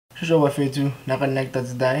Hello Wafetu,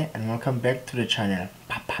 Tatsithy, and welcome back to the channel.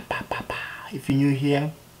 If you're new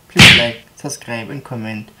here, please like, subscribe and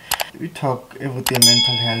comment. We talk everything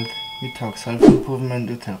mental health, we talk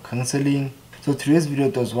self-improvement, we talk counseling. So today's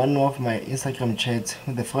video was one of my Instagram chats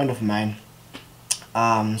with a friend of mine.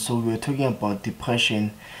 So we were talking about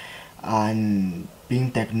depression and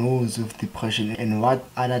being diagnosed with depression and what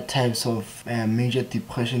other types of major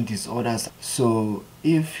depression disorders. So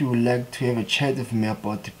if you would like to have a chat with me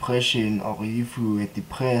about depression, or if you were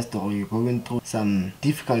depressed or you're going through some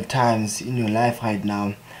difficult times in your life right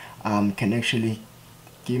now, can actually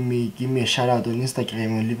give me a shout out on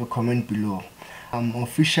Instagram and leave a comment below. I'm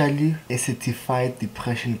officially a certified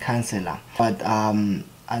depression counselor, but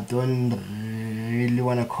I don't really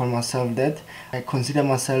want to call myself that. I consider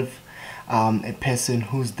myself a person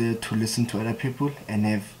who's there to listen to other people and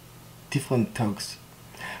have different talks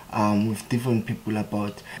with different people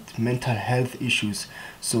about mental health issues.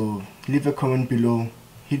 So leave a comment below,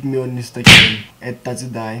 hit me on Instagram at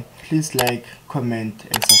Tatsithy. Please like, comment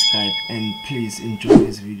and subscribe, and please enjoy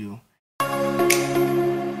this video.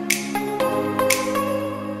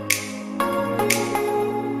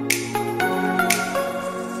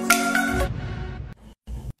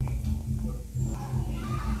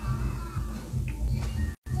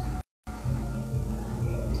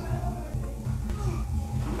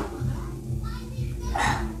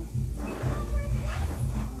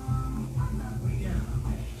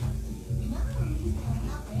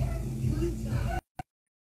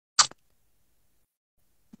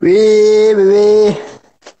 Baby.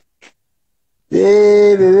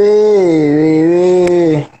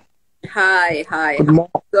 Hi. Good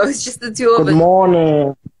morning. So it's just the two of Good us.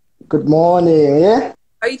 morning. Good morning. Yeah.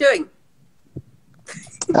 How are you doing?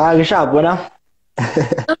 Sharp,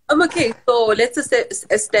 I'm okay. So let's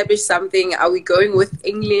establish something. Are we going with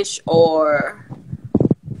English or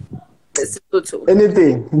Sotho?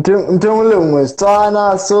 Anything.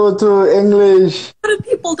 Tswana, Sotho, English. What do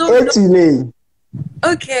people don't know? Actually.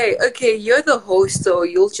 Okay. You're the host, so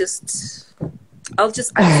I'll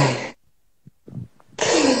just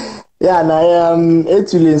Yeah, and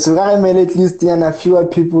actually, so I mean, at least a fewer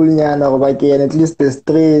people, at least there's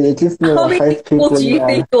three, at least How many five people people. do you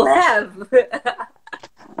think you'll have?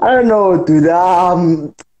 I don't know, dude.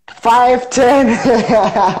 5, 10.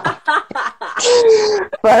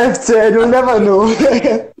 5, 10. You'll never know.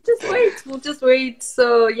 We'll just wait.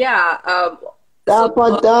 So yeah.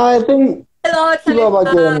 But I think. Hello,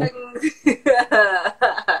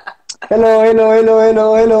 Hello.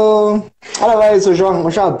 Otherwise, so Jean,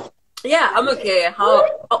 what's up? Yeah, I'm okay. How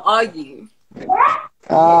are you?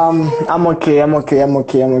 I'm okay. I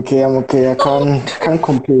can't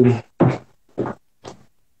complain.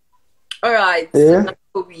 All right. Yeah.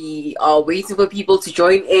 So we are waiting for people to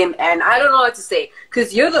join in, and I don't know what to say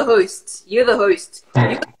because you're the host. You're the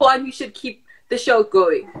one who should keep the show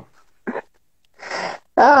going.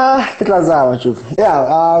 Yeah.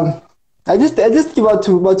 I just about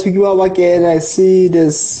to give up again. I see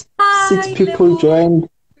there's 6 people joined.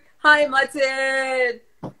 Hi, Martin.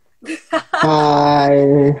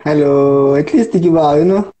 Hi, hello. At least give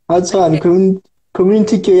out, That's one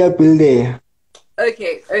community care building.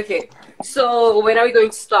 Okay. So when are we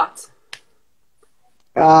going to start?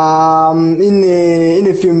 In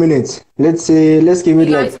a few minutes. Let's give it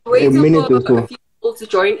like a minute or so. A few people to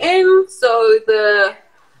join in. So the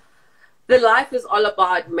life is all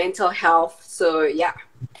about mental health. So yeah,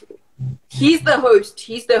 he's the host.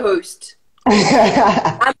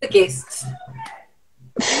 I'm the guest.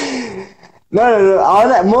 No.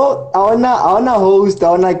 I wanna host. I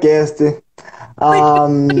wanna guest. You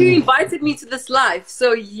invited me to this live,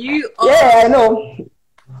 so you are... Yeah, I know.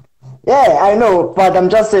 Yeah, I know. But I'm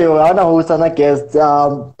just saying, I wanna host. I wanna guest.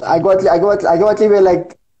 I got even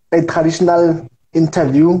like a traditional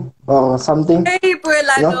interview or something. Hey,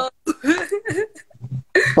 Brelano.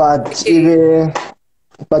 But even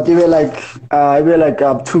like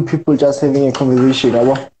 2 people just having a conversation.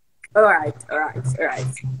 All right.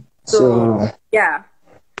 So yeah,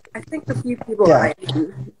 I think a few people. Yeah.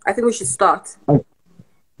 I think we should start. Okay,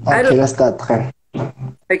 let's start.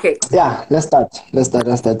 Okay. Yeah, let's start.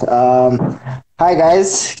 Hi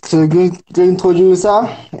guys. So the introducer.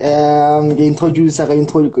 Introducer.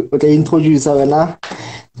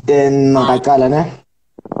 Then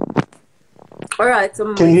All right.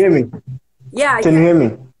 So can you hear me? Yeah. Can you hear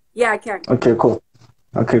me? Yeah, I can. Okay, cool.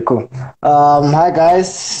 Hi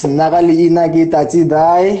guys. Nagali Inagi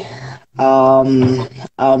Tatsithy.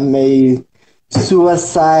 I'm a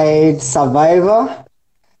suicide survivor.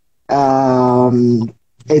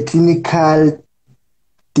 A clinical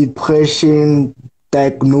depression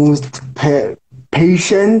diagnosed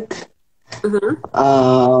patient,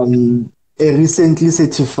 a recently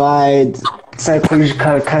certified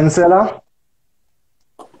psychological counselor,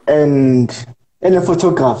 and a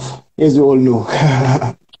photographer, as you all know.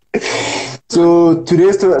 So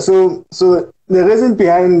today's so the reason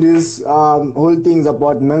behind this whole thing is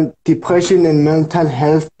about depression and mental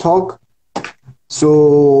health talk.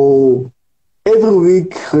 So every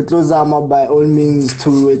week, Retlozama by all means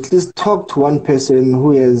to at least talk to one person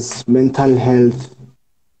who has mental health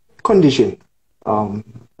condition,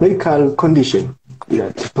 medical condition,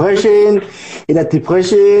 either depression,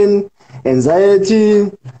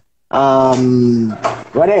 anxiety,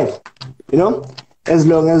 whatever, you know, as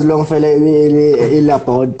long fella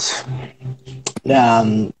about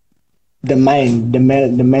the mind, the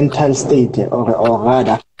mental state, or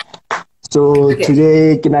rather. So Okay.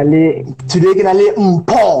 today can I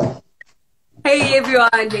Hey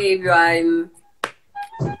everyone.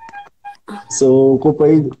 So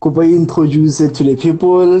could I introduce it to the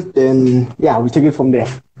people, then yeah, we take it from there.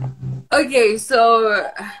 Okay, so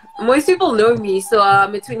most people know me. So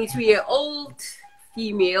I'm a 22-year-old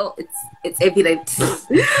female. It's evident.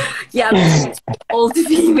 Yeah, I'm a 22-year-old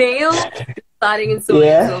female starting in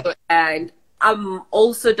Yeah. so and I'm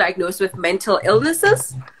also diagnosed with mental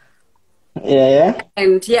illnesses. Yeah.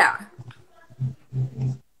 And yeah,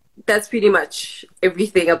 that's pretty much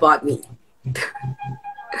everything about me.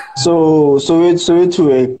 So it to a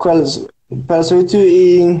so it to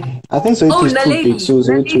I think so it Oh, is too big. So it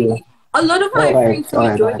to Naledi. A lot of my friends who all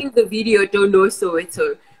are right. joining the video don't know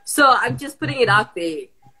Soweto. So I'm just putting it out there.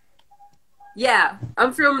 Yeah,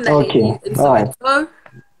 I'm from Okay. Naledi in All right. Soweto.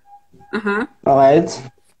 All right.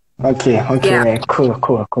 Okay. Yeah. Cool.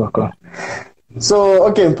 So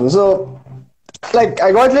okay, so like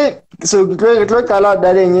I got like so it look a lot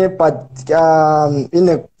that in here, but in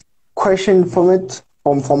a question format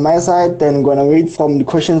from my side, then gonna wait from the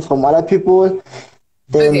questions from other people.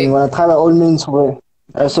 Then Okay. we're gonna try by all means so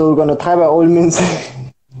we're gonna try by all means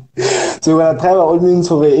so we're gonna try by all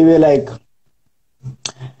means even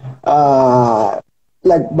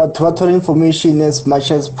but what information as much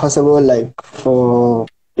as possible, like for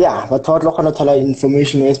but what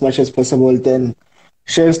information as much as possible, then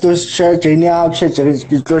share journey out, share journey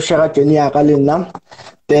Okay.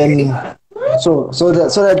 then so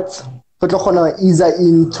that we can ease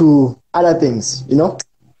into other things, you know.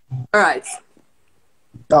 All right.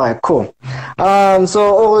 All right, cool.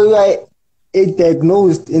 So you are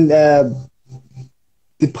diagnosed in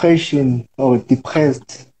depression or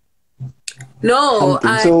depressed No,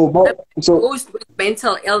 something. So diagnosed with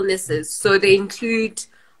mental illnesses. So they include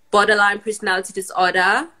borderline personality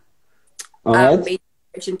disorder, all right, major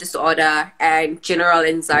depression disorder, and general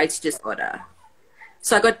anxiety disorder.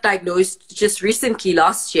 So I got diagnosed just recently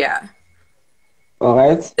last year. all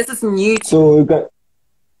right. This is new to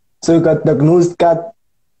So you got diagnosed, got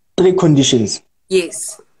 3 conditions.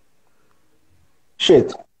 Yes.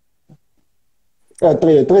 Shit. Yeah,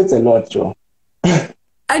 three is a lot, Joe.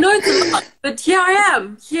 I know it's a lot, but here I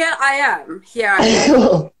am.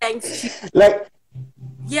 Thanks to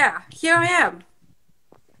here I am.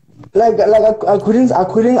 I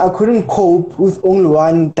couldn't cope with only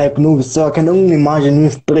one diagnosis, so I can only imagine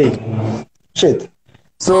with 3. Shit.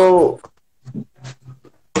 So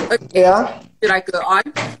Okay. yeah. Should I go on?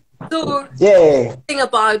 So Yeah. the thing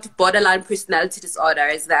about borderline personality disorder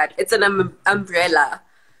is that it's an umbrella.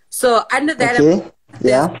 So under that Okay. there's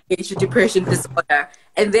Yeah. major depression disorder,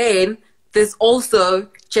 and then there's also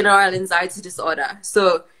general anxiety disorder.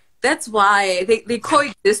 So that's why they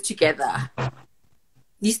coexist together.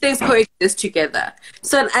 These things coexist together.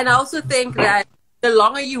 So, and I also think that the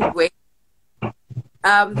longer you wait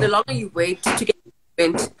to get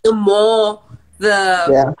treatment, the more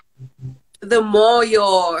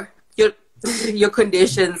your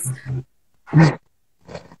conditions.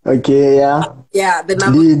 Okay. Yeah. Yeah, the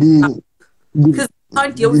number. Because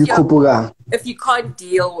the if you can't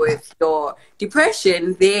deal with your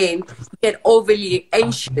depression, then you get overly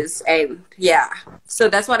anxious, and yeah. So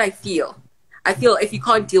that's what I feel. I feel if you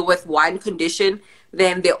can't deal with one condition,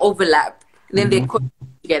 then they overlap, and then they come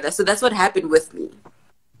together. So that's what happened with me.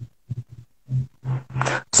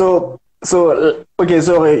 So okay,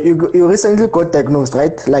 so you recently got diagnosed,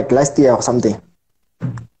 right? Like last year or something,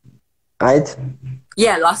 right?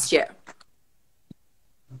 Yeah, last year.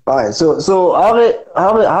 All right. So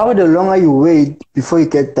how the longer you wait before you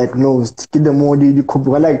get diagnosed, get the more you could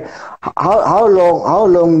like how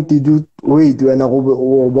long did you wait when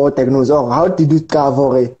you got diagnosed, or how did you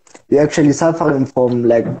discover you actually suffering from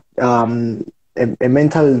like a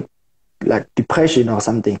mental like depression or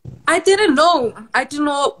something? I didn't know. I didn't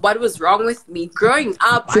know what was wrong with me. Growing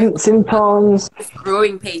up, Symptoms. this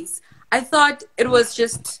growing pains. I thought it was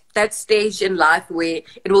just that stage in life where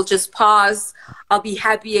it will just pass. I'll be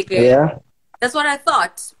happy again. Yeah. That's what I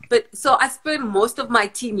thought. But so I spent most of my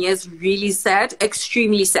teen years really sad,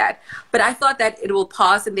 extremely sad. But I thought that it will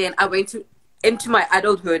pass, and then I went into my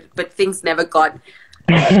adulthood, but things never got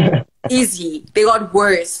easy. They got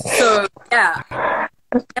worse. So yeah,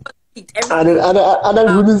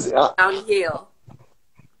 Adulthood is downhill.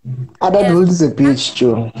 adulthood is a bitch,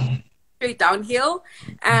 Joe. Straight downhill,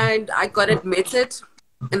 and I got admitted,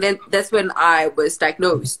 and then that's when I was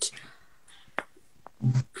diagnosed.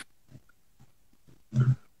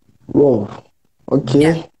 Whoa. Okay.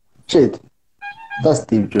 Yeah. Shit. That's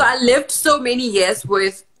deep, Joe. So I lived so many years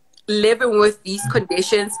with living with these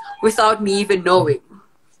conditions without me even knowing.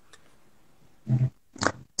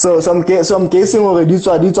 So I'm guessing already these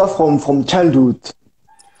are from childhood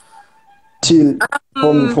till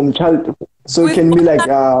from childhood. So it can be like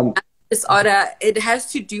disorder, it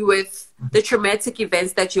has to do with the traumatic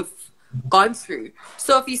events that you've gone through.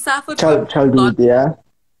 So if you suffered from childhood, yeah.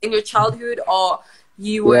 in your childhood, or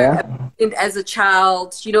you were abandoned as a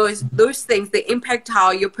child, you know, those things, they impact how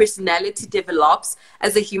your personality develops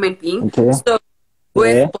as a human being. Okay. So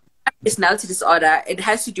with personality disorder, it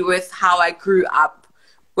has to do with how I grew up,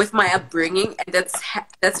 with my upbringing, and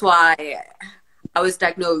that's why I was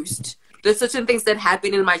diagnosed. There's certain things that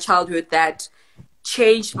happened in my childhood that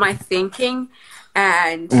changed my thinking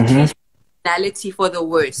and changed my personality for the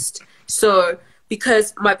worst. So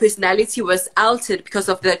because my personality was altered because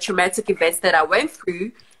of the traumatic events that I went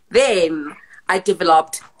through, then I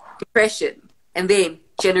developed depression and then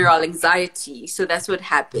general anxiety. So that's what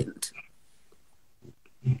happened.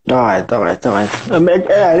 All right.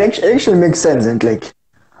 It actually makes sense, and like,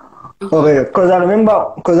 okay, because I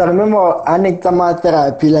remember anecdotal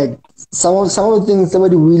therapy, like some of the things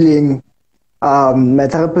somebody willing, my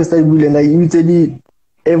therapist is willing, like usually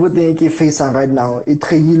everything I face right now, it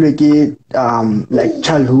really get like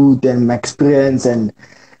childhood and my experience and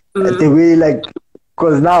the way, like,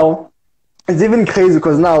 because now it's even crazy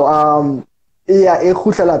because now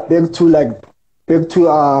back to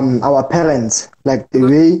our parents, like the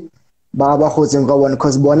way Baba Hosing Gawan,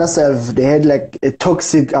 because Bona self they had like a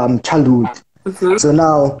toxic childhood. So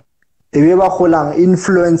now the way ba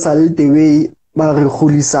influence the way ba re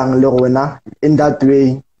golisang le rona, in that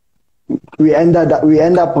way we end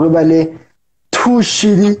up probably too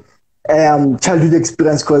shitty childhood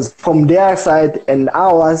experience, because from their side and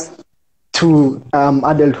ours to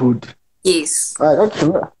adulthood. Yes. Right,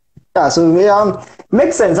 okay. Yeah, so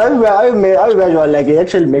makes sense. I like it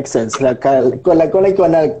actually makes sense. Like you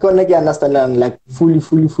understand like fully.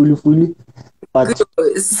 But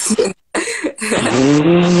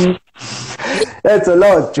that's a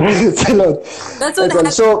lot. It's a lot. That's what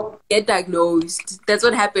happened. So get diagnosed. That's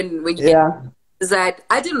what happened when you get is that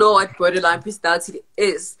I didn't know what borderline personality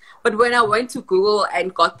is, but when I went to Google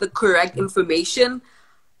and got the correct information,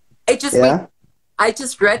 it just I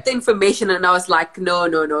just read the information and I was like, no,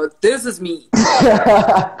 this is me.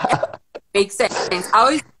 Makes sense. I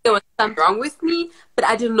always thought there was something wrong with me, but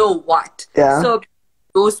I didn't know what. Yeah. So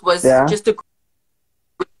those was just a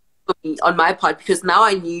on my part, because now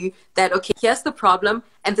I knew that, okay, here's the problem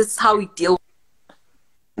and this is how we deal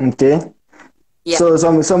with it. Okay. Yeah. So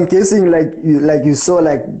I'm guessing like you saw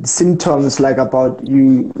like symptoms like about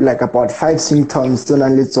 5 symptoms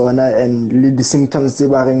and the symptoms they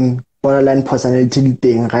were borderline personality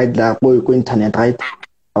thing, right? Like go internet, right?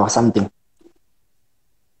 Or something.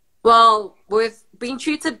 Well, with being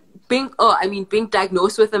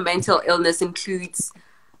diagnosed with a mental illness includes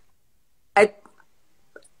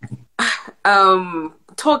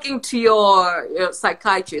talking to your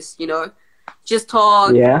psychiatrist, you know. Just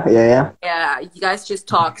talk. Yeah, you guys just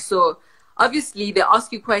talk. So obviously they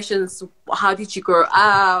ask you questions. How did you grow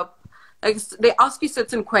up? Like they ask you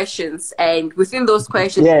certain questions, and within those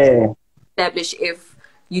questions, establish if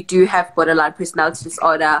you do have borderline personality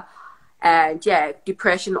disorder, and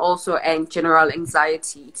depression also, and general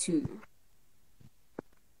anxiety too.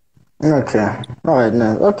 Okay. All right.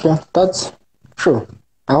 Now, okay, that's true.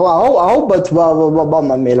 How about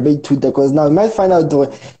my mail because now you might find out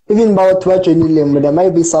even about what they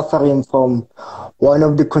might be suffering from one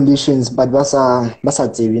of the conditions, but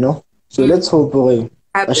you know. So let's hope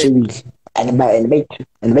and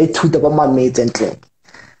by two about my mates and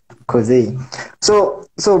because so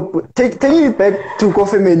taking it back to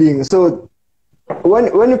coffee mailing. So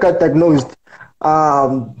when you got diagnosed,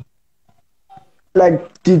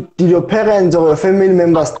 did your parents or your family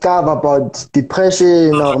members talk about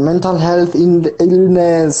depression or mental health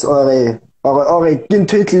illness or it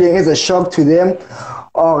is a shock to them,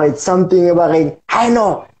 or it's something about like, I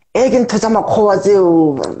know I can touch my core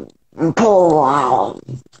to I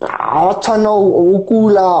don't know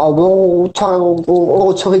ukula or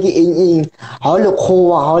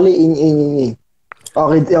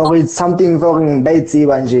or it's something very bad.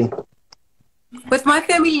 With my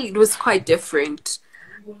family, it was quite different.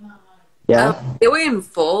 Yeah. They were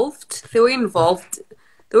involved. They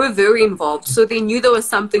were very involved. So they knew there was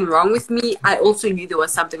something wrong with me. I also knew there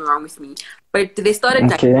was something wrong with me. But they started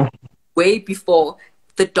way before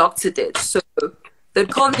the doctor did. So they'd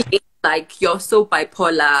call me like, you're so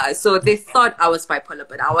bipolar. So they thought I was bipolar,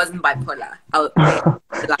 but I wasn't bipolar.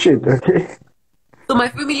 Shit, okay. So my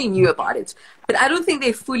family knew about it. But I don't think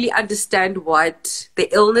they fully understand what the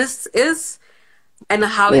illness is and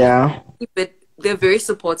how but they're very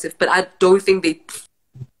supportive, but I don't think they.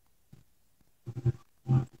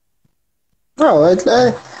 No, it's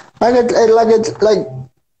like I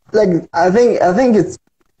think it's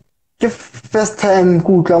the first time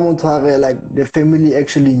like the family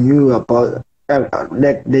actually knew about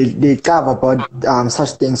like they care about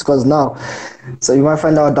such things, because now so you might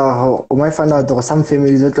find out there are some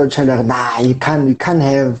families that tell you, nah, you can't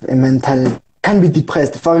have a can't be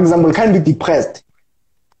depressed, for example, can't be depressed.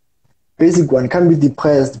 Basic one, can be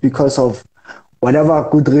depressed because of whatever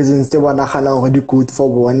good reasons they were not already good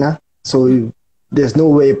for one. So there's no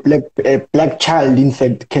way a black child in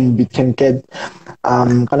fact can get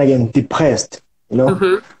again depressed, you know.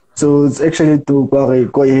 Mm-hmm. So it's actually to go they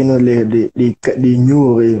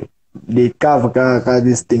knew they cover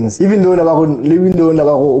these things, even though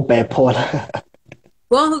bipolar.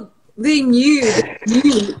 Well, they knew.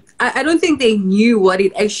 I don't think they knew what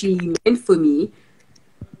it actually meant for me.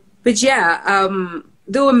 But yeah,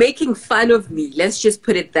 they were making fun of me. Let's just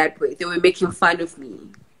put it that way. They were making fun of me.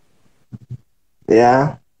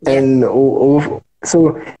 Yeah. And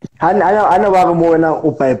so I know more now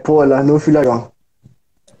bipolar, no feel like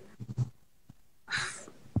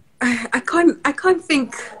I can't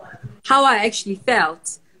think how I actually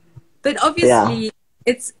felt. But obviously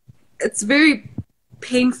it's very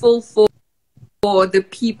painful for the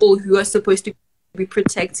people who are supposed to be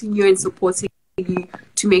protecting you and supporting you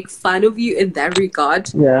to make fun of you in that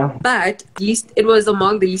regard. Yeah. But at least it was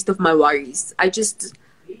among the least of my worries. I just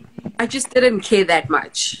didn't care that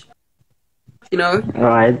much. You know?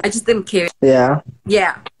 Right. I just didn't care. Yeah.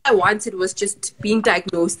 Yeah. What I wanted was just being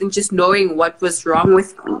diagnosed and just knowing what was wrong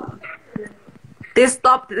with me. They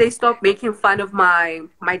stopped making fun of my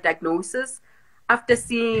diagnosis after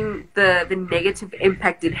seeing the negative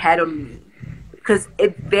impact it had on me. Because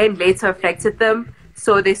it then later affected them.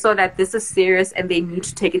 So they saw that this is serious and they need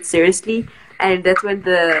to take it seriously. And that's when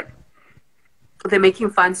the making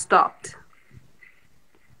fun stopped.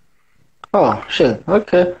 Oh shit.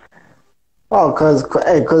 Okay. Oh, cause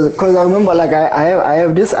I remember like I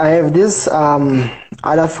have this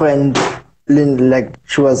other friend, Lynn, like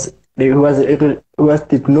who was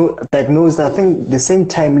diagnosed I think the same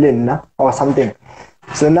time, Lynn, or something.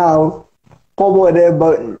 So now about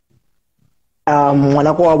in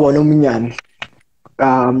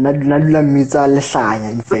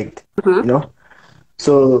fact, you know.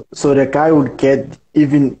 So the guy would get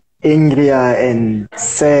even angrier and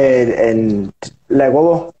sad and like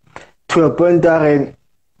to a point that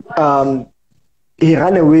he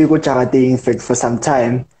ran away go charity in fact for some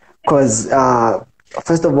time, because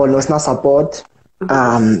first of all there was no support,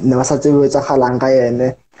 never such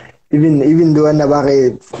a even though I never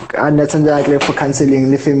for counseling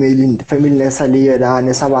the family necessarily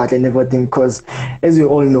and everything, because as you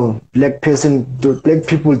all know, black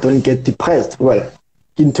people don't get depressed. Well,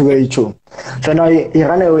 into very true. So now he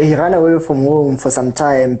ran away from home for some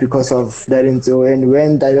time because of that, and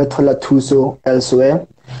went to elsewhere,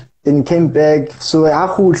 then came back. So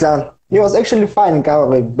he was actually fine,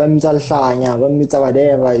 whatever,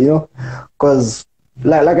 you know, because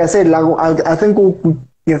like I said, like I think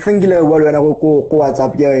you think like when I go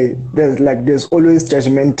WhatsApp, there's always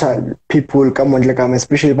judgmental people come on, like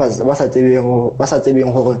especially what's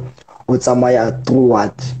through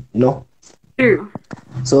what, you know. True.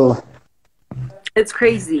 So it's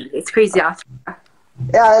crazy. It's crazy after.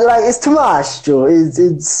 Yeah, like it's too much, Joe.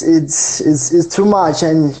 It's too much,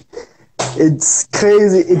 and it's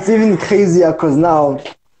crazy. It's even crazier because now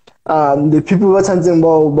the people who are talking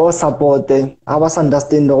about support, I was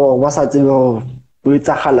understanding what's happening.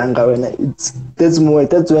 It's that's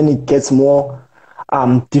when it gets more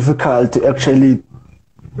difficult to actually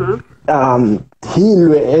he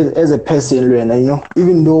as a person,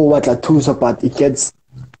 even though what are tools but it gets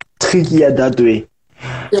trickier that way.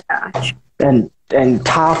 Yeah. And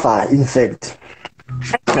tougher, in fact.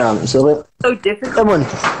 So difficult. Come on.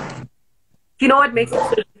 You know what makes it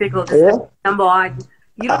so difficult? Number one,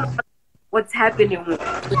 you don't know what's happening. You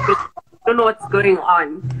don't know what's going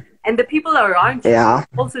on. And the people around you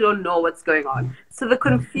also don't know what's going on. So the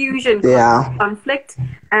confusion, conflict,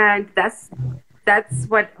 and that's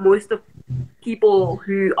what most of people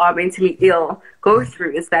who are mentally ill go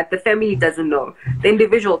through, is that the family doesn't know, the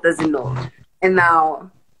individual doesn't know. And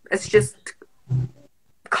now it's just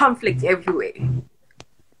conflict everywhere.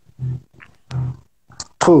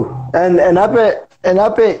 True. And even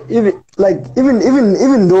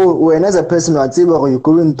though when as a person you're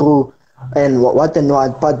going through and what and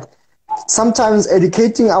what, but sometimes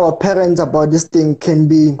educating our parents about this thing can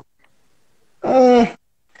be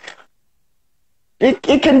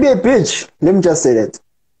it can be a bitch. Let me just say that.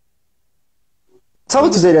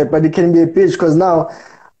 Sorry to say that, but it can be a bitch because now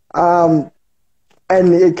and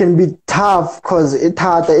it can be tough because it's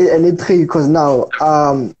hard and it's tricky because now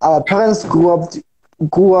our parents grew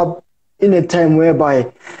up in a time whereby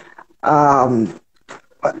well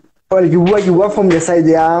you work from the side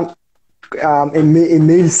a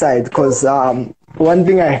male side, because one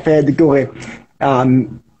thing I heard,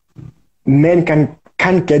 men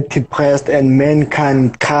can't get depressed and men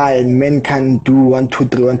can cry and men can do 1 2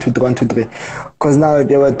 3 1 2 3 1 2 3 because now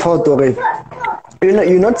they were taught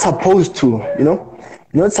you're not supposed to, you're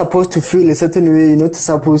not supposed to feel a certain way, you're not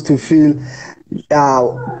supposed to feel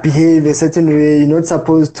behave a certain way, you're not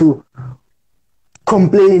supposed to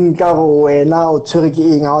complain ka gore wena o tshwere ke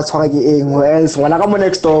eng a o tshwara ke eng, else ngwana ka mo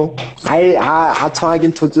next door ha tshwara ke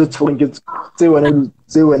ntho tse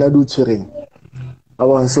wena di tshwereng.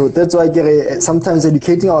 So that's why sometimes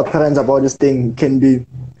educating our parents about this thing can be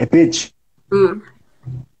a bitch. Can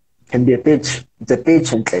be a bitch. It's a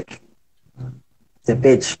bitch, and like it's a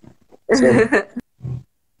bitch.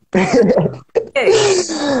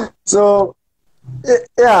 So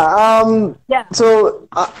So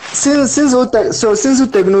since you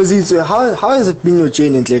diagnosed, how has it been your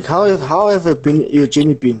journey? Like how have it been your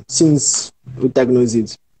journey been since you diagnosed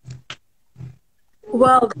it?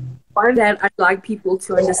 Well, one that I'd like people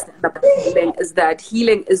to understand about healing is that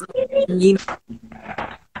healing is not linear.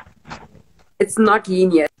 It's not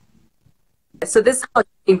linear. So this is how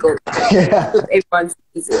it goes. Everyone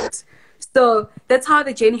sees it. So that's how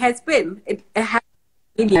the journey has been. It has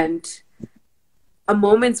been, and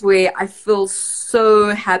moments where I feel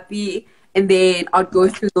so happy, and then I'll go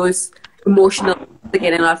through those emotional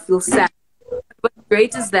again, and I'll feel sad. What's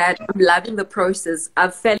great is that I'm loving the process.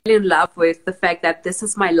 I've fell in love with the fact that this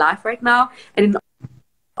is my life right now, and in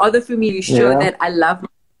order for me to show that I love,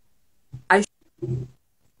 I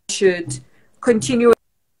should continue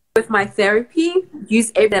with my therapy,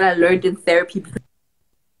 use everything that I learned in therapy,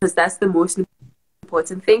 because that's the most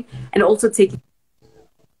important thing, and also taking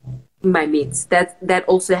my meds. That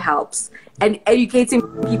also helps, and educating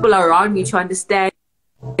people around me to understand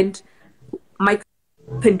my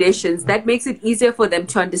conditions. That makes it easier for them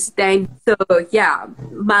to understand. So yeah,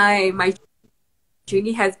 my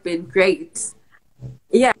journey has been great.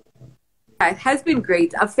 Yeah, it has been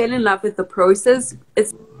great. I fell in love with the process.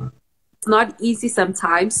 It's not easy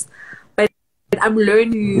sometimes, but I'm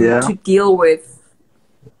learning to deal with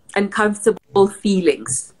uncomfortable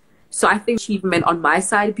feelings. So I think achievement on my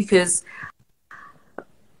side, because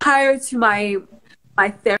prior to my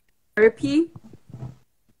therapy,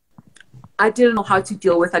 I didn't know how to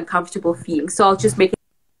deal with uncomfortable feelings. So I'll just make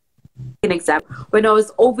an example. When I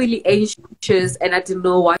was overly anxious and I didn't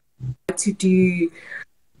know what to do,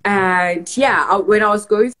 and when I was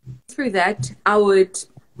going through that, I would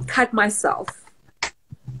cut myself.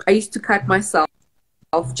 I used to cut myself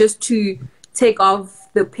just to take off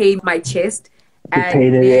the pain in my chest.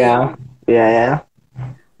 And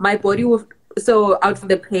my body was so out of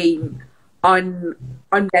the pain on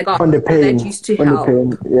the pain. That used to help.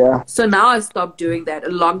 So now I stopped doing that a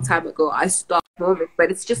long time ago. I stopped moving,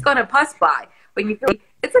 but it's just gonna pass by. When you feel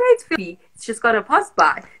it's okay, it's just gonna pass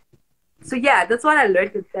by. So yeah, that's what I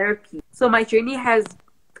learned in therapy. So my journey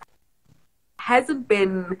hasn't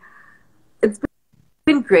been. It's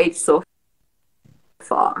been great so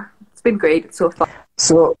far. It's been great so far.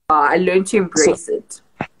 So I learned to embrace it.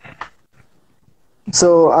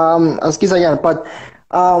 So excuse again, but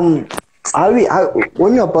when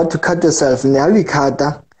you're about to cut yourself, how you cut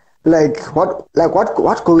that?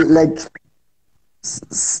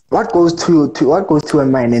 What goes to your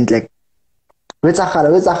mind, and like what's a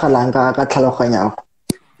tlhaloganyo?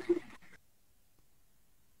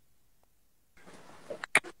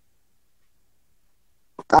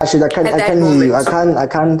 shit, I can't at that hear you. moment?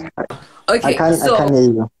 Okay, I so can't hear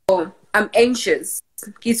you. I'm anxious.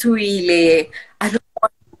 I don't.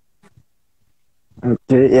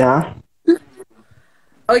 Okay, yeah.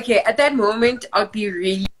 Okay, at that moment, I'm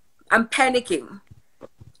panicking.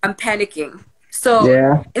 I'm panicking. So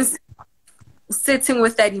Yeah. instead of sitting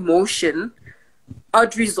with that emotion,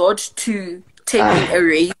 I'd resort to taking a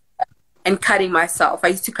razor and cutting myself. I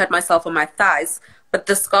used to cut myself on my thighs, but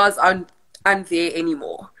the scars aren't there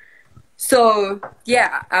anymore. So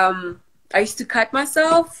yeah, I used to cut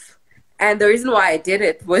myself, and the reason why I did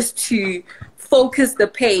it was to focus the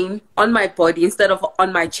pain on my body instead of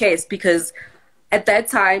on my chest, because at that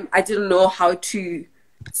time I didn't know how to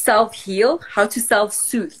self-heal, how to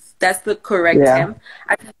self-soothe. That's the correct Yeah. term.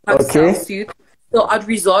 I didn't know how to Okay. self-soothe. So I'd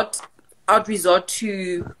resort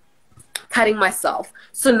to cutting myself.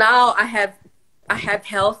 So now I have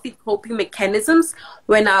healthy coping mechanisms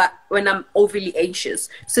when I'm overly anxious.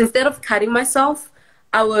 So instead of cutting myself,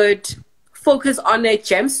 I would focus on a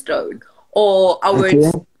gemstone, or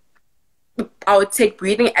Okay. I would take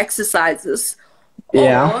breathing exercises,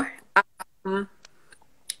 Yeah. or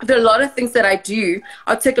there are a lot of things that I do.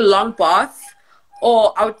 I'll take a long bath,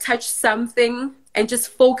 or I'll touch something and just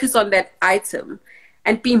focus on that item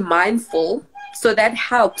and be mindful. So that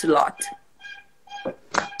helped a lot.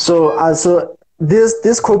 So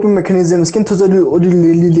this coping mechanisms can totally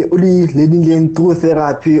leading through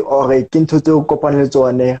therapy or can totally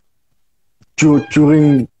kopane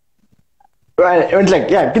during and like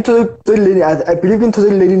yeah, I believe in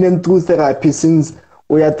totally leading through therapy since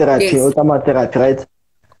we are therapy Yes. or therapy, right?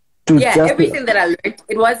 To Yeah, just everything that I learned,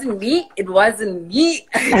 it wasn't me. It wasn't me.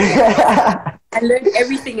 I learned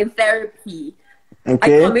everything in therapy. I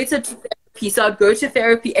okay. committed to therapy. So I'd go to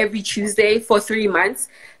therapy every Tuesday for 3 months.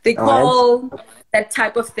 They All right. call that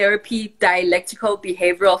type of therapy dialectical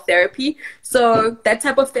behavioral therapy. So that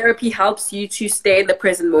type of therapy helps you to stay in the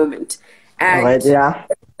present moment All right. and Yeah.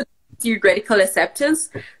 theoretical acceptance.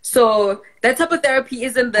 So that type of therapy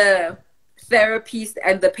isn't the therapist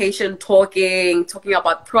and the patient talking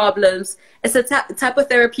about problems. It's a type of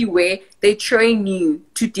therapy where they train you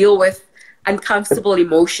to deal with uncomfortable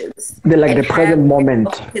emotions The like and the present have a moment.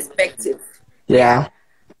 healthy perspective. Yeah,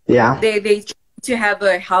 Yeah. Yeah. they try to have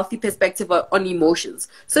a healthy perspective on emotions.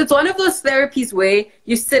 So it's one of those therapies where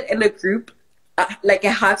you sit in a group, like a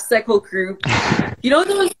half circle group. You know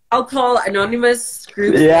those alcohol anonymous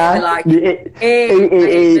groups where they're Yeah. like, The "Hey, my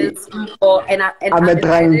name is Mpo, and I'm a I'm an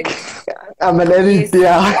drunk. addict." I'm an addict. Yes,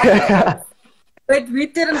 Yeah. but we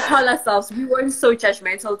didn't call ourselves. We weren't so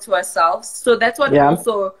judgmental to ourselves. So that's what Yeah.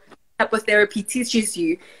 also type of therapy teaches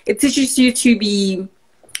you. It teaches you to be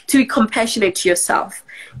compassionate to yourself.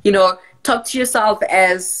 You know, talk to yourself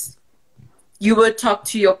as you would talk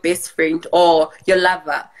to your best friend or your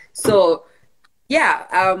lover. So yeah,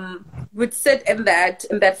 would sit in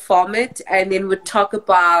that format, and then would talk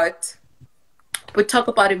about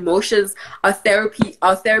emotions. Our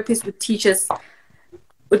therapist would teach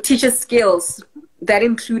us skills that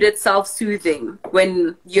included self-soothing.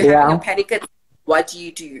 When you're having a Yeah. panic attack, what do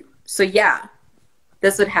you do? So yeah,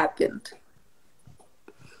 that's what happened.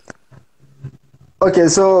 Okay.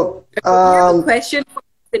 So Do you have a question for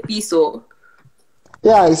the episode?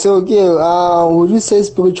 yeah. So okay. Would you say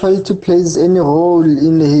spirituality plays any role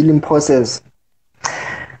in the healing process?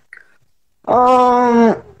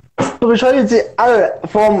 Um, Spirituality.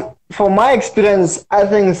 From my experience, I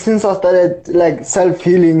think since I started like self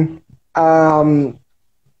healing, um,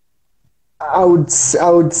 I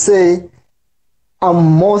would say I'm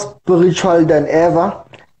more spiritual than ever,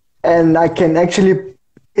 and I can actually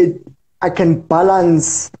it I can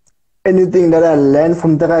balance anything that I learn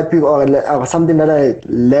from therapy or something that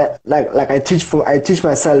I teach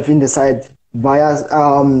myself in the side via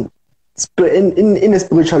in a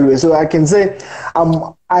spiritual way. So I can say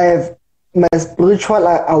I have my spiritual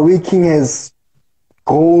awakening has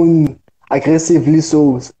grown aggressively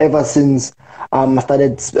so ever since I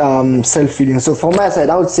started self healing. So from my side,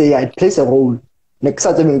 I would say yeah, it plays a role. Next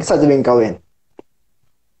Saturday,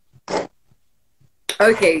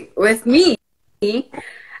 Okay, with me,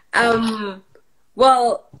 um,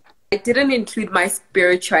 well, I didn't include my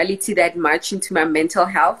spirituality that much into my mental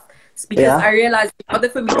health. It's because I yeah, realized in order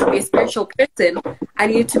for me to be a spiritual person, I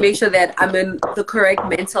needed to make sure that I'm in the correct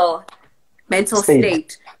mental state.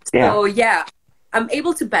 state. Yeah, So yeah, I'm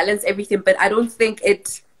able to balance everything, but I don't think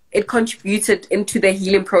it contributed into the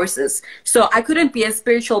healing process. So I couldn't be a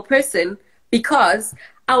spiritual person because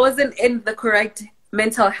I wasn't in the correct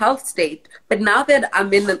mental health state. But now that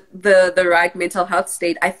I'm in the right mental health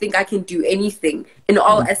state, I think I can do anything in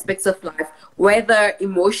all aspects of life, whether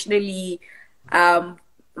emotionally,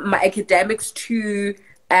 my academics too,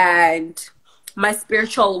 and my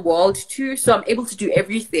spiritual world too. So I'm able to do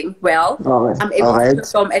everything well. All right. I'm able All to right.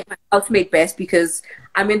 perform at my ultimate best because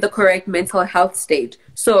I'm in the correct mental health state.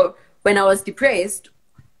 So when I was depressed,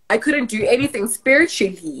 I couldn't do anything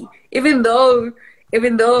spiritually, even though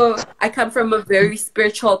I come from a very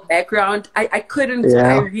spiritual background. I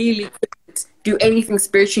Yeah. really couldn't do anything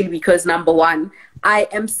spiritually because number one, I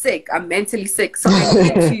am sick. I'm mentally sick. So I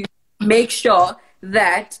need to make sure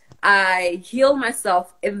that I heal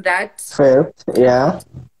myself in Fair. Yeah.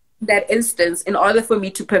 that instance in order for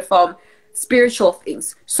me to perform spiritual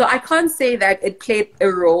things. So I can't say that it played a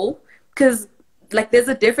role because like there's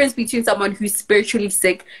a difference between someone who's spiritually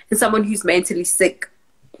sick and someone who's mentally sick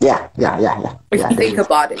Yeah. if Yeah. you There think is.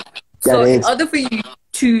 about it. Yeah, So there in is. order for you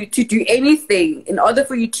to do anything, in order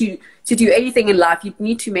for you to do anything in life, you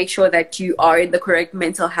need to make sure that you are in the correct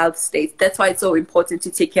mental health state. That's why it's so important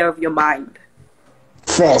to take care of your mind.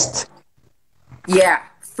 First. Yeah,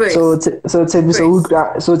 So first.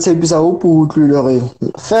 Tshepiso ho utlwile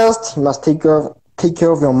hore first you must take care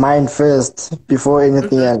of your mind first before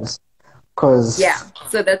anything else. Yeah, Cause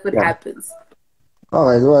so that's what yeah. happens. All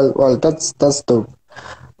right. Well, that's dope.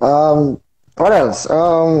 What else?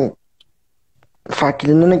 Fuck.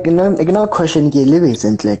 Another question. Get living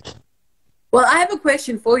like. Well, I have a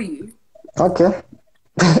question for you. Okay.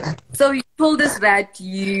 So you told us that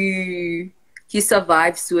you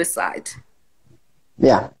survived suicide.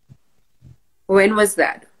 Yeah. When was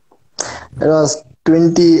that? It was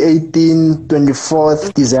 2018,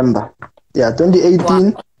 24th December. Yeah,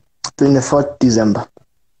 2018, Wow. 24th December.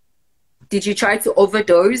 Did you try to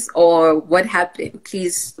overdose or what happened?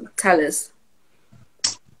 Please tell us.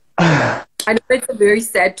 I know it's a very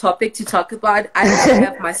sad topic to talk about. I also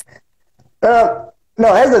have my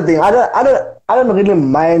No, here's the thing. I don't really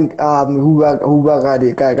mind who got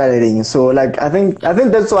it. So like I think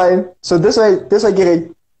that's why. So get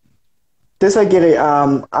it.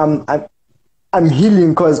 I'm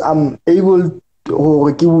healing because I'm able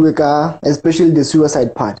to especially the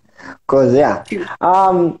suicide part. Cause yeah.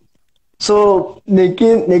 So they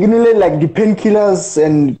can like the painkillers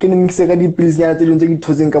and can mix the pills I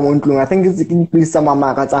think it's pills some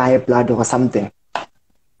high blood or something.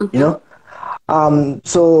 You know?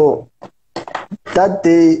 So that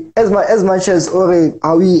day, as much as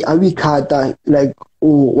are we kata like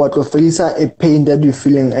what of a pain that you're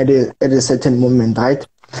feeling at a certain moment, right?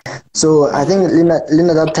 So I think Lina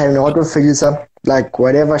that time what of like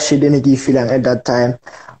whatever shit energy feeling at that time,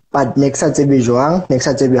 but next time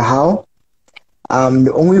how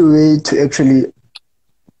the only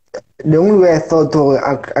way I thought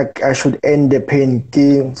I should end the pain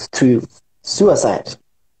came to suicide.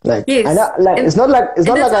 Like I yes. know, like And it's not like that's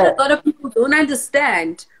what I a lot of people don't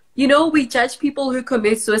understand. You know, we judge people who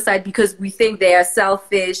commit suicide because we think they are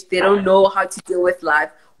selfish, they don't know how to deal with life.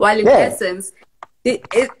 While in yeah essence, they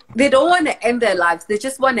don't want to end their lives. They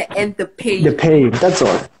just want to end the pain. the pain. That's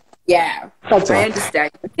all. Yeah, That's all. I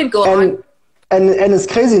understand. You can go and on. and it's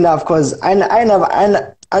crazy enough because I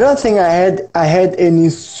don't think I had any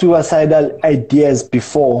suicidal ideas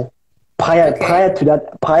before prior to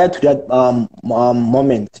that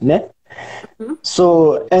moment, ne?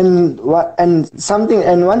 So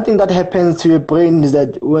one thing that happens to your brain is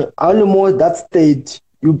that when almost that state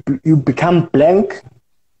you become blank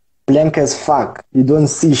as fuck. You don't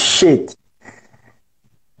see shit.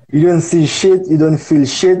 You don't feel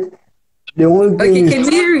shit. The only thing Okay, is can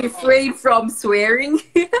we refrain from swearing?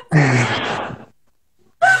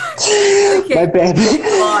 Okay, my bad.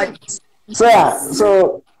 go on. So yeah,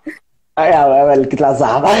 so yeah, well, kitla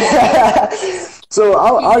zaba. So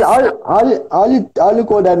I'll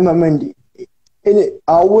call that moment.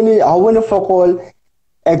 I won't fuck all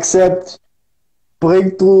except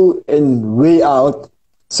breakthrough and way out.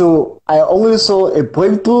 So I only saw a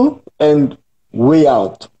breakthrough and way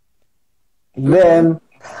out. Then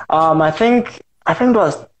I think it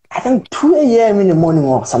was 2 a.m. in the morning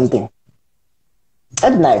or something.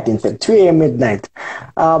 At night, in fact, 2 a.m. at night.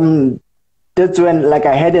 That's when like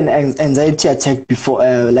I had an anxiety attack before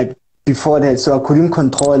that, so I couldn't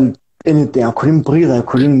control anything. I couldn't breathe. I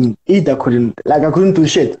couldn't eat. I couldn't do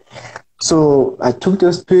shit. So I took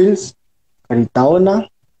those pills, got it down now.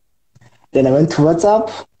 Then I went to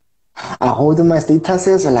WhatsApp. I hold my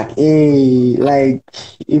statuses like, hey, like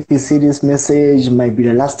if you see this message, might be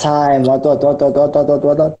the last time. What.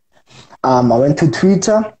 I went to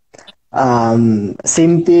Twitter.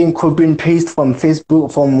 Same thing, copy and paste from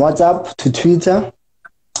Facebook, from WhatsApp to Twitter.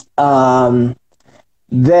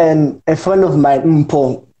 Then a friend of mine,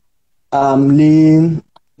 Mpo,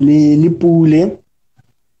 Li Pule,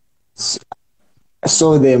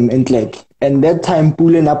 saw them and that time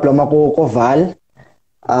Pule na ploma ko Val.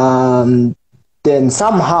 Then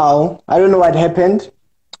somehow, I don't know what happened.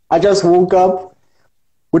 I just woke up.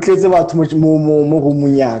 Kutletse batho mo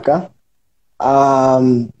roomong ya ka.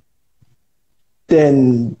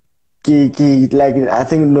 Then like I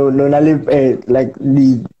think no like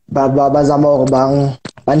the ba zama hore bang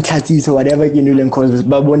tlhatsisa whatever ke nweleng cause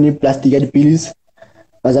ba bone plastic ya dipilisi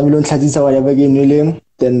ba zamile ho tlhatsisa whatever ke nweleng.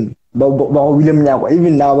 Then ba robile mnyako,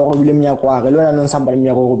 even now ba robile mnyako wa re le wena no samba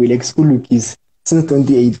mnyako robile ke schoolukis since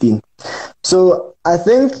 2018. So I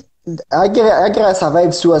think I can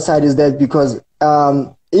survive suicide is that because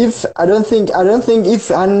if I don't think if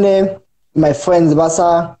my friends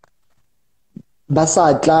basatla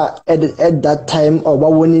at that time or ba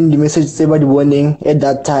warning the message say ba di warning at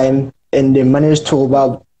that time and they managed to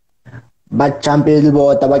jump a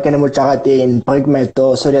little bit ba kena mo jarateng, break my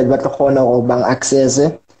door so that ba tla kgona go bang access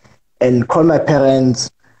and call my parents.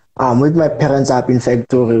 With my parents up in fact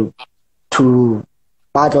to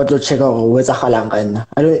check out what's a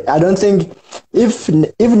I don't think if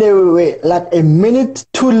they were like a minute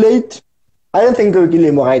too late, I don't think they will kill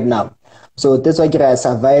him right now. So that's why I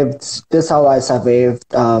survived. That's how I survived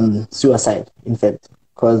suicide, in fact,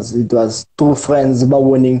 because it was two friends about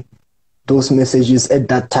warning those messages at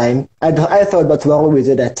that time. I thought that we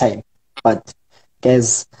were at that time, but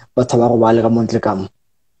guys, but come.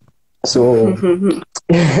 So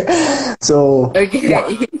so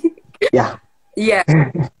Okay. yeah. Yeah.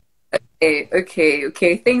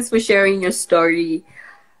 Okay. Thanks for sharing your story.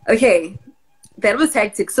 Okay, that was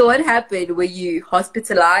hectic. So what happened? Were you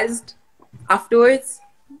hospitalized afterwards?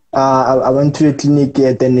 I went to the clinic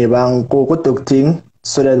at the Nebang go doctor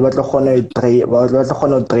so that what the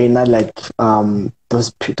train like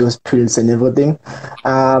those pills and everything.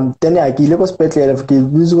 Then I go hospital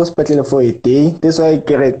for a day. That's why I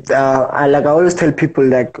get it. I always tell people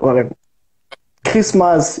like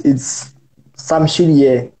Christmas it's some shit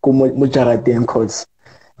year go mo cause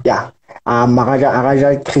yeah.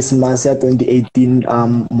 Maraja Christmas 2018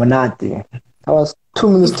 monate. I was 2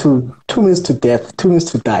 minutes to death, 2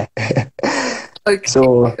 minutes to die. Okay.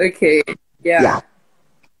 So okay. Yeah.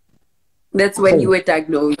 That's when you were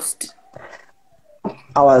diagnosed.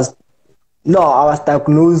 I was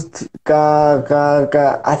diagnosed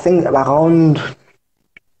I think around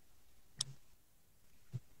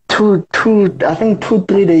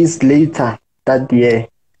 2-3 days later that year.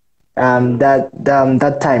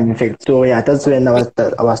 That time in fact. So yeah, that's when I was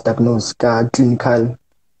diagnosed clinical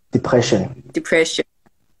depression.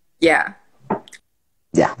 Yeah.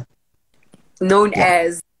 Known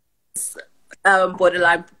as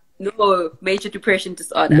borderline major depression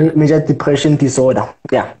disorder. Major depression disorder.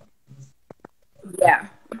 Yeah.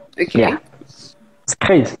 Okay. Yeah. It's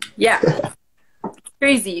crazy. Yeah.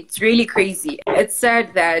 Crazy. It's really crazy. It's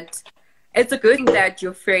sad that it's a good thing that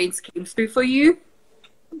your friends came through for you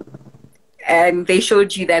and they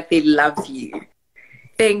showed you that they love you.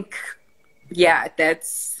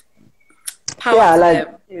 That's power to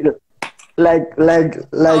them.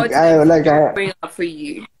 For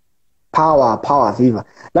you. Power fever.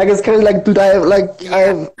 Like it's crazy. Like dude, I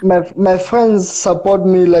have my friends support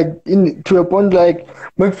me like to a point like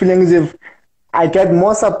my feelings if I get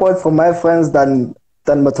more support from my friends than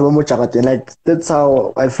like that's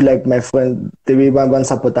how I feel like my friends the way one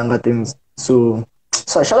support things. So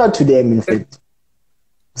shout out to them in fact.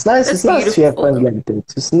 It's nice. It's nice to have friends like that.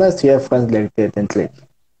 It's nice to have friends like that and like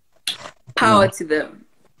power to them.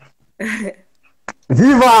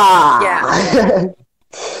 Viva! Yeah.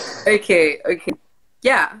 Okay.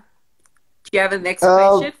 Yeah. Do you have a next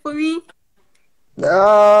question for me?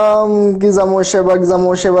 Gizamosheba,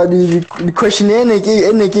 the question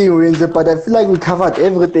but I feel like we covered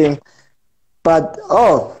everything. But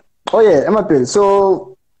yeah, Emma.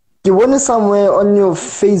 So you want somewhere on your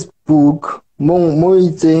Facebook,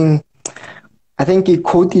 more thing. I think he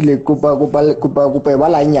quoted like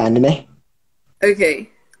okay.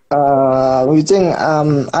 We think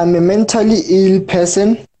I'm a mentally ill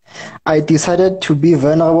person. I decided to be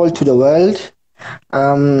vulnerable to the world.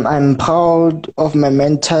 I'm proud of my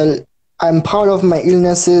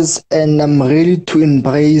illnesses and I'm ready to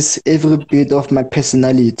embrace every bit of my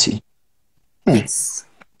personality. Yes.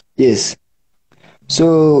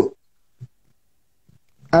 So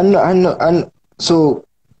so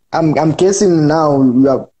I'm guessing now you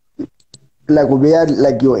are like we are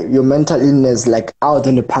like your mental illness like out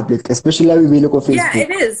in the public, especially when we look on Facebook. Yeah,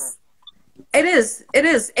 it is.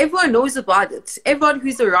 Everyone knows about it. Everyone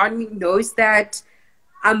who's around me knows that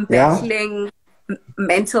I'm battling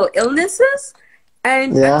mental illnesses,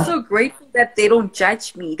 and I'm so grateful that they don't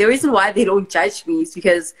judge me. The reason why they don't judge me is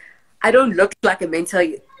because I don't look like a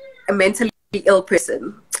mentally ill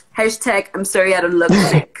person. Hashtag, I'm sorry I don't look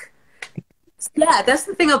sick. Yeah, that's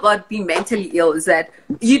the thing about being mentally ill is that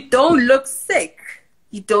you don't look sick.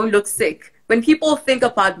 You don't look sick. When people think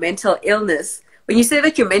about mental illness, when you say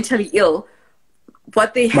that you're mentally ill,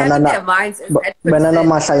 what they have in their minds is that banana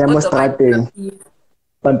mahlaya mo strateng.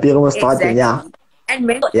 Pampiri mo strateng, yeah. Exactly. And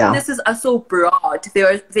mental illnesses are so broad.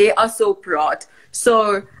 They are so broad.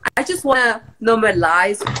 So I just want to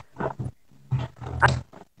normalize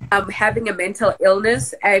having a mental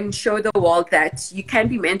illness and show the world that you can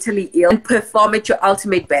be mentally ill and perform at your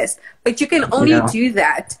ultimate best. But you can only do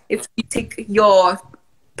that if you take your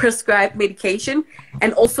prescribed medication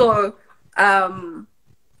and also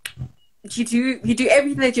you do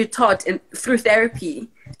everything that you're taught through therapy.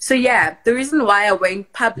 So yeah, the reason why I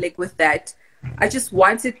went public with that, I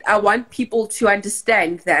want people to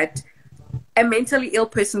understand that a mentally ill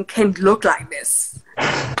person can look like this.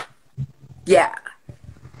 Yeah.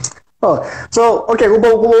 Oh, so okay,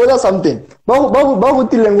 what something? About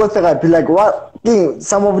therapy, like what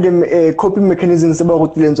some of the coping mechanisms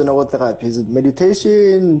about therapy? Is it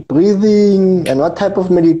meditation, breathing, and what type of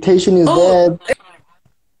meditation is that?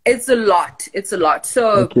 It's a lot. It's a lot.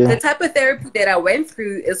 So the type of therapy that I went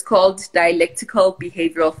through is called dialectical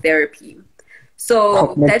behavioral therapy.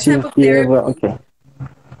 So that type of therapy,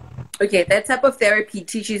 that type of therapy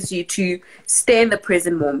teaches you to stay in the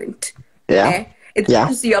present moment. Yeah. Okay? It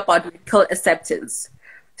teaches you about radical acceptance.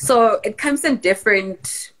 So it comes in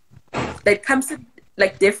different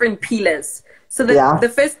pillars. So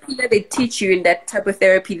the first pillar they teach you in that type of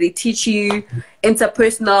therapy, they teach you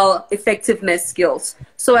interpersonal effectiveness skills.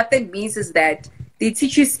 So what that means is that they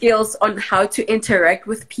teach you skills on how to interact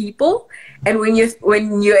with people, and when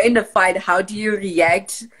you're in a fight, how do you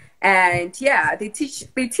react? And they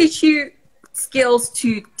teach you skills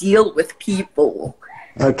to deal with people.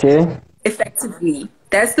 Okay. Effectively.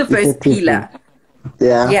 That's the first pillar.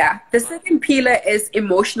 Yeah. Yeah. The second pillar is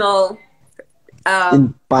emotional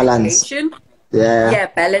balance. Regulation. Yeah.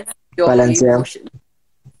 Balance your emotions.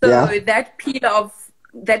 So that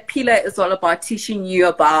pillar is all about teaching you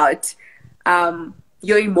about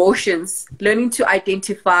your emotions, learning to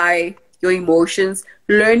identify your emotions,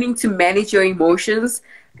 learning to manage your emotions,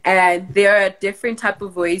 and there are different type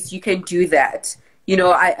of ways you can do that. You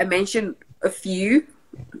know, I mentioned a few,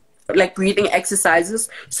 like breathing exercises.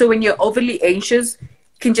 So when you're overly anxious,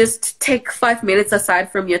 you can just take 5 minutes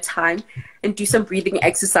aside from your time and do some breathing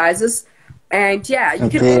exercises. And you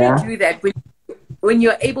can only do that when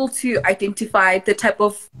you're able to identify the type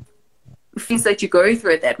of things that you're going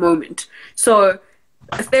through at that moment. So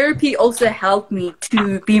therapy also helped me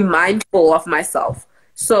to be mindful of myself.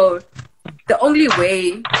 So the only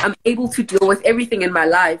way I'm able to deal with everything in my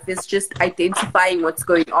life is just identifying what's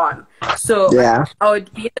going on. So I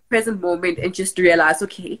would be in the present moment and just realize,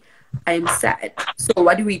 okay, I'm sad. So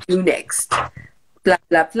what do we do next? Blah,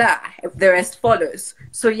 blah, blah. If the rest follows.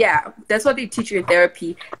 So that's what they teach you in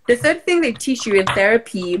therapy. The third thing they teach you in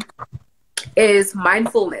therapy is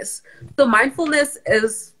mindfulness. So mindfulness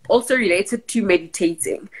is also related to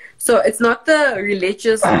meditating. So it's not the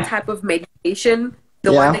religious type of meditation,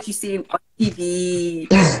 the one that you see on TV.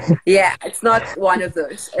 It's not one of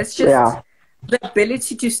those. It's just the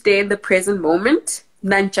ability to stay in the present moment,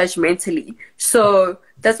 non-judgmentally. So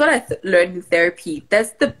that's what I learned in therapy.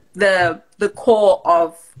 That's the core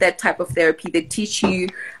of that type of therapy. They teach you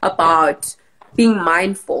about being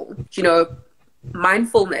mindful,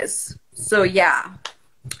 mindfulness. So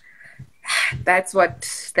that's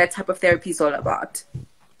what that type of therapy is all about.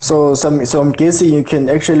 So I'm guessing you can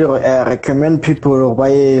actually recommend people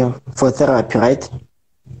for therapy, right?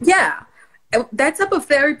 Yeah. That type of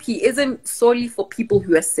therapy isn't solely for people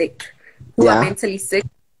who are sick, who are mentally sick.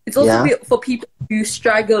 It's also for people who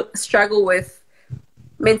struggle with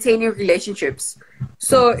maintaining relationships.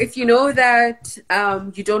 So if you know that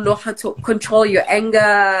you don't know how to control your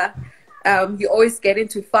anger, you always get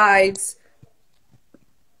into fights,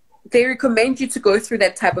 they recommend you to go through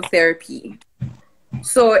that type of therapy.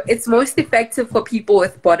 So it's most effective for people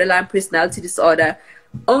with borderline personality disorder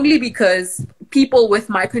only because people with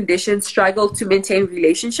my condition struggle to maintain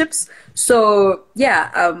relationships. So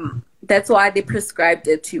that's why they prescribed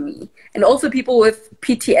it to me. And also people with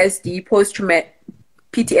PTSD, post-traumatic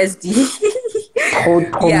PTSD.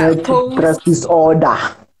 Post-traumatic stress disorder.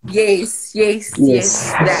 Yes.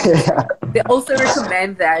 That. They also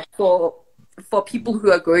recommend that for people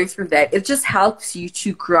who are going through that. It just helps you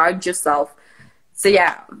to ground yourself. So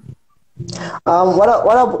what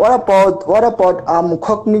about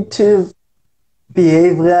cognitive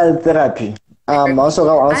behavioral therapy?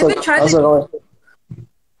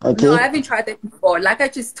 No, I Okay. haven't tried that before. Like I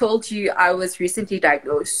just told you, I was recently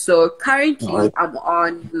diagnosed. So All currently right. I'm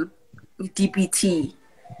on DBT,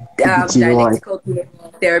 DBT. All right. dialectical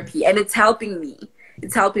behavioral therapy, and it's helping me.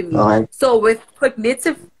 It's helping All me. right. So with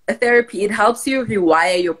cognitive therapy, it helps you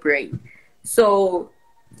rewire your brain. So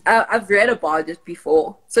I've read about it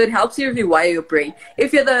before. So it helps you rewire your brain.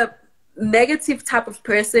 If you're the negative type of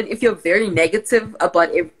person, if you're very negative about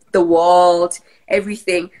the world,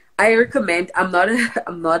 everything, I recommend. I'm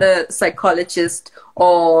not a psychologist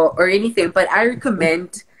or anything, but I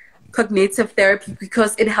recommend cognitive therapy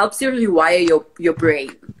because it helps you rewire your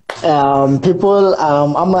brain. People,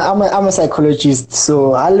 I'm a psychologist,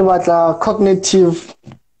 so I'll batla cognitive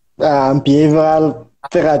behavioral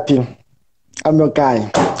therapy. I'm your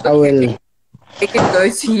guy. I Okay, will I can go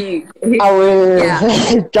to you. I will Yeah.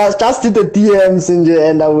 just do the DMs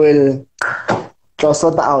and I will just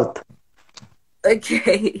sort out.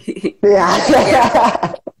 Okay. Yeah.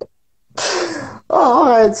 Yeah. Oh, all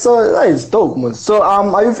right. So that is dope, man. So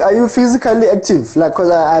are you physically active? Like, cause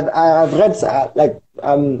I've read like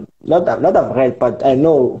not I've read, but I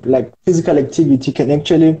know like physical activity can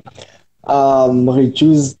actually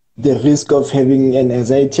reduce the risk of having an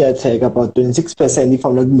anxiety attack about 26%, if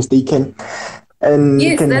I'm not mistaken, and you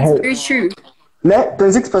Yes, can that's have very true.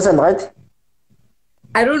 26%, right?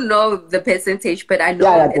 I don't know the percentage, but I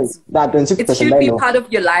Yeah, know that it 26%. should I be know, part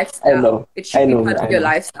of your I lifestyle. know, It should I be know, part of I your know.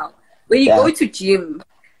 lifestyle. When you Yeah, go to gym,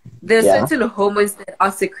 there's yeah. certain hormones that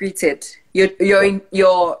are secreted. Your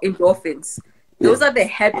endorphins. Yeah. Those are the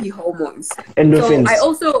happy hormones. So Endorphins.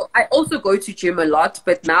 I also go to gym a lot,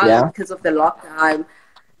 but now Yeah. because of the lockdown,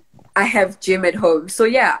 I have gym at home. So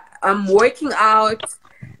yeah, I'm working out,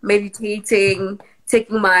 meditating,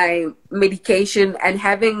 taking my medication, and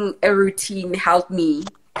having a routine help me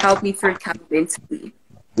through kind of mentally.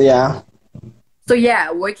 Yeah. So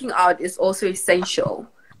yeah, working out is also essential.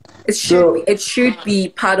 So, It should be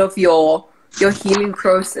part of your healing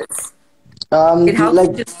process. It helps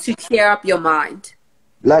like, just to clear up your mind.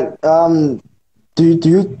 like, do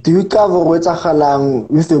you cover what's happening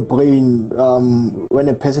with the brain when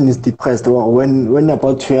a person is depressed or when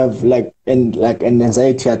about to have an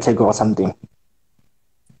anxiety attack or something?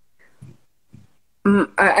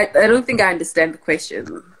 I don't think I understand the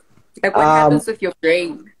question. Like what Um, happens with your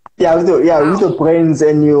brain? with How? the brains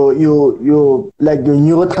and your like your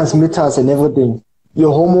Your neurotransmitters and hormones. everything,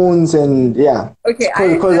 your hormones and yeah, Okay,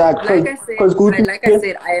 like I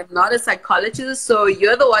said, I am not a psychologist, so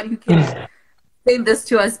you're the one who can explain this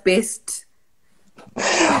to us best.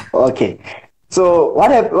 okay. So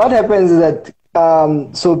what happens is that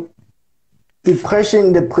so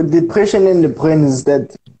depression in the brain is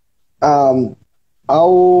that um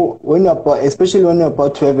how when you're about, especially when you're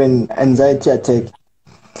about to have an anxiety attack,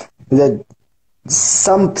 that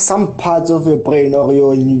some parts of your brain or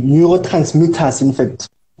your neurotransmitters, in fact,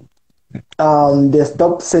 they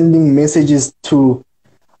stop sending messages to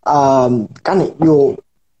your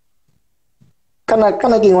kind of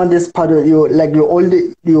getting on this part of your like your old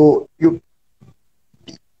your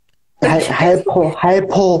Okay. hypo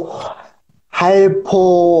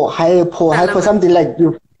Thalamus. something like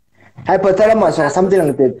you hypothalamus or something Hypothalamus.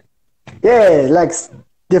 like that. Yeah, like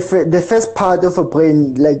the first part of a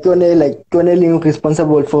brain, like you're only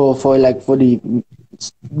responsible for like for the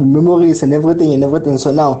memories and everything.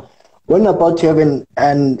 So now, when you're about to have an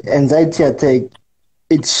anxiety attack,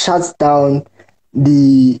 it shuts down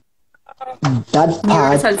the that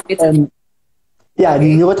part Neurotransmitters. and yeah, the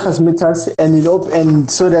Okay. neurotransmitters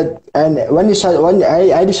and so that and when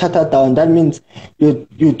I shut that down, that means your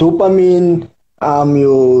dopamine,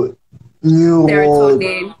 your neuro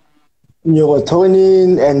Serotonin.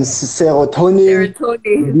 neurotonin and serotonin.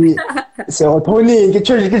 Serotonin. The serotonin, get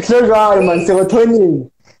jwalo man, Yes.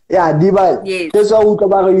 serotonin. Yeah, Yes. that's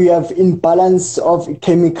why you have imbalance of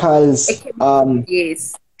chemicals,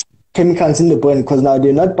 Yes. chemicals in the brain because now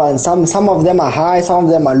they're not balanced. Some of them are high, some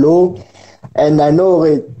of them are low, and kind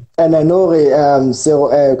of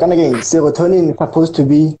again, serotonin is supposed to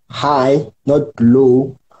be high, not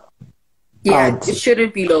low, Yeah, but it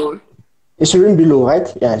shouldn't be low. it shouldn't be low, right?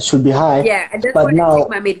 Yeah, it should be high. Yeah, and that's But why I take now,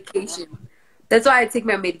 my medication. That's why I take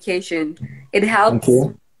my medication. It helps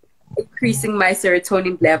okay, increasing my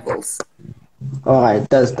serotonin levels. all right,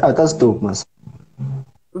 that's dope, man.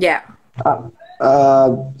 Yeah.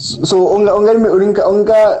 So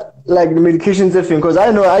onga like the medications thing because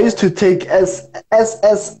I know I used to take SSIR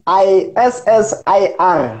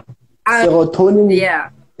serotonin. Yeah.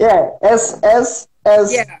 Yeah,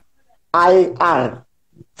 Yeah. SSSIR.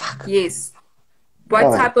 Yes. What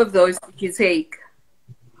All right. type of those did you take?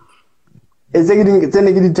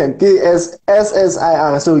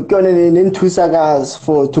 SSIR. So in two sagas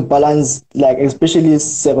to balance, like especially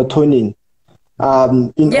serotonin.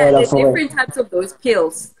 In Yeah, order there are for different types of those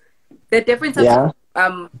pills. There are different types of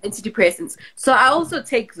yeah. antidepressants. So I also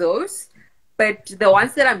take those, but the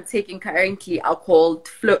ones that I'm taking currently are called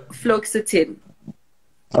fluoxetine.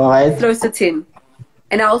 All right. Fluoxetine.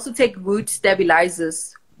 And I also take mood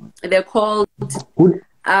stabilizers. They're called Good.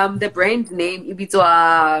 the brand name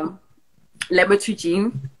Ibizwa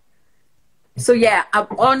Lamotrigine. So yeah, I'm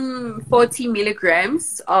on 40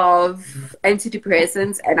 milligrams of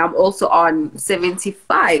antidepressants, and I'm also on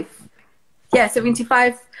 75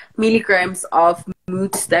 milligrams of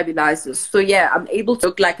mood stabilizers. So yeah, I'm able to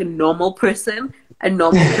look like a normal person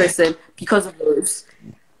because of those.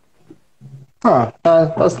 Huh,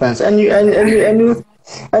 that's nice. And you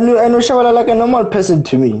show like a normal person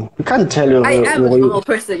to me. You can't tell I am a you. normal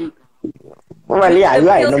person. Well, yeah, The you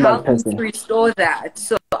are a pills normal help me to person. restore that,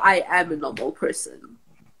 so I am a normal person.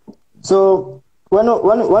 So when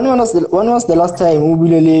was the last time we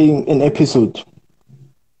were an episode?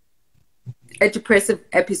 A depressive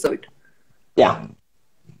episode. Yeah.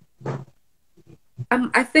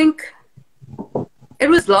 I think it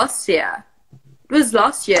was last year. It was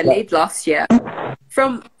last year, Yeah. late last year.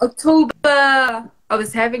 From October, I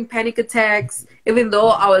was having panic attacks, even though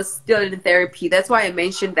I was still in therapy. That's why I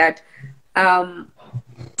mentioned that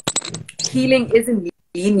healing isn't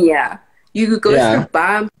linear. You go through Yeah.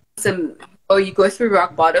 bumps or you go through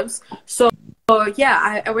rock bottoms. So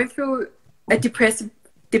yeah, I went through a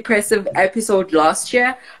depressive episode last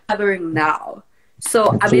year, recovering now.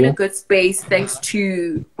 So I'm in a Okay. good space thanks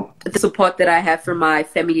to the support that I have from my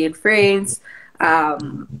family and friends.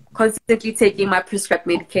 Constantly taking my prescribed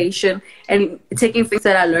medication and taking things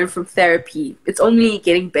that I learned from therapy. It's only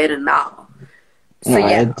getting better now. So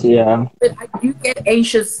yeah, Right. Yeah. but I do get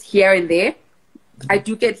anxious here and there.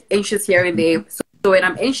 So when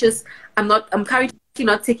I'm anxious, I'm currently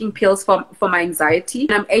not taking pills for my anxiety.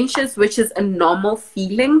 And I'm anxious, which is a normal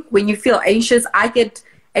feeling. When you feel anxious, I get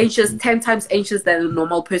anxious 10 times anxious than a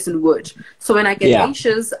normal person would. So when I get Yeah.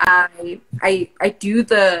 anxious, I do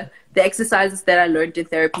the exercises that I learned in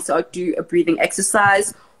therapy. So I'll do a breathing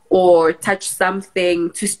exercise or touch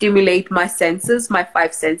something to stimulate my senses, my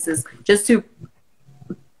five senses, just to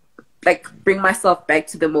like bring myself back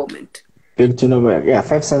to the moment. Good to know. Yeah,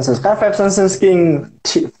 five senses. Five senses can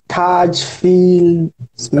touch, feel,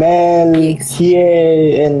 smell, Yes.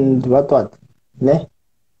 hear, and what? Ne?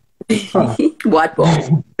 Huh. What? What?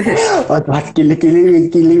 Kill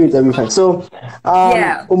it every five. So,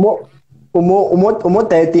 Yeah.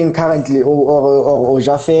 dieting currently, or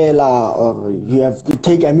Jafela, or you have to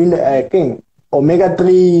take, I think, omega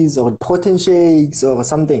 3s or protein shakes or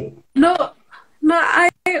something. No,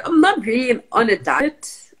 I'm not really on a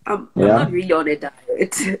diet. I'm Yeah. not really on a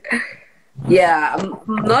diet. Yeah,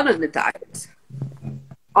 I'm not on a diet.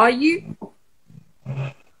 Are you?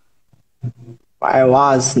 I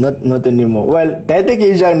was not anymore. Well,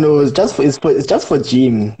 dedication no, it's just for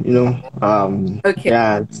gym, you know. Okay.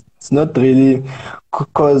 Yeah, it's not really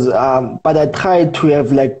because but I try to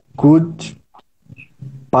have like good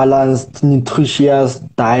balanced, nutritious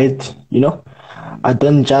diet, you know. I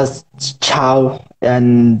don't just chow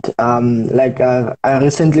and I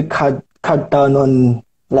recently cut down on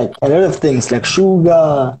like a lot of things like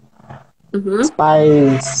sugar, Mm-hmm.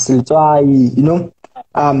 spice, you know.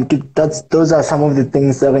 Those are some of the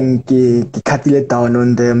things that I cut it down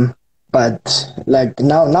on them. But like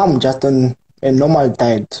now I'm just on a normal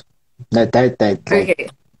diet. Diet like Okay.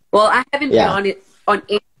 Well, I haven't yeah. been on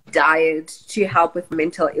any diet to help with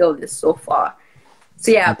mental illness so far.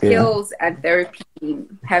 So yeah, Okay. pills and therapy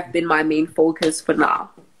have been my main focus for now.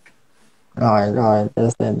 All right,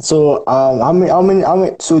 understand. So how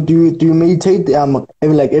many so do you meditate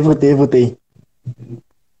every day?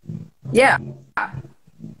 Yeah.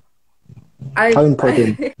 How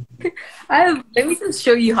important? I have, let me just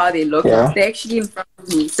show you how they look. Yeah. They're actually in front of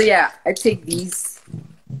me. So yeah, I take these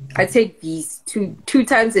two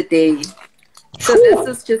times a day. So this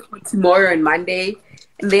is just for tomorrow and Monday.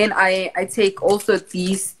 And then I take also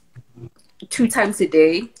these 2 times a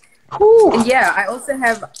day. And yeah, I also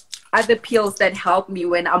have other pills that help me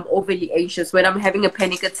when I'm overly anxious. When I'm having a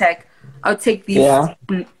panic attack, I'll take these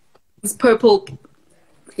these purple,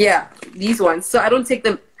 these ones. So I don't take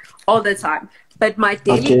them all the time. But my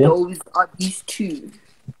daily dose are these two.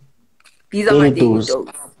 These are my daily dose.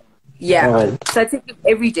 Yeah. Alright. So I take them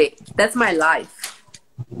every day. That's my life.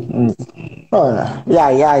 Oh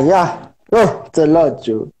yeah. Oh, it's a lot,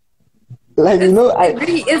 Joe. Like you know, It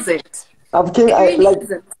really isn't. I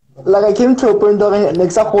came to a point where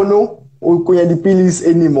next I don't know the pills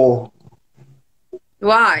anymore.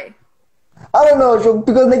 Why? I don't know, so,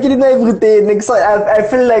 because like it everything. Like, so I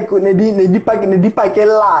feel like di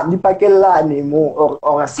pakela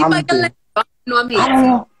or something. I don't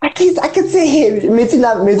know. I can say hey, metsi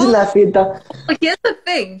na feta. Here's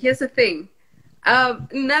the thing.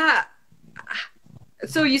 Nah.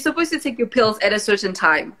 So you're supposed to take your pills at a certain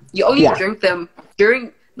time. You only Yeah. drink them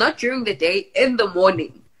not during the day, in the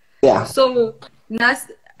morning. Yeah. So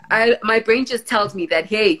my brain just tells me that,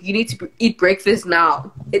 hey, you need to eat breakfast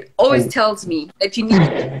now. It always tells me that you need.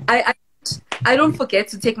 I don't forget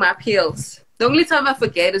to take my pills. The only time I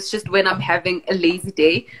forget is just when I'm having a lazy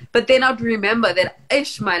day. But then I'd remember that,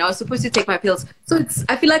 man, I was supposed to take my pills. So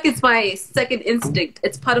I feel like it's my second instinct.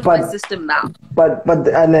 It's part of my system now. But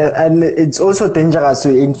and it's also dangerous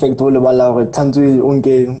to infect all about our tanzu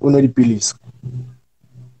unge unodipills.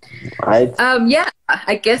 Right? Yeah,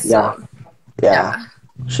 I guess so. Yeah.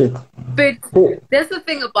 Shit. But that's the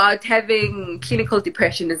thing about having clinical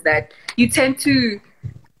depression, is that you tend to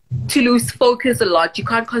lose focus a lot. You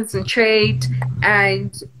can't concentrate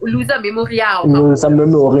and lose a memory. Some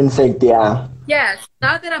memory infect, yeah. Yes.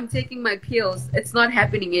 Now that I'm taking my pills, it's not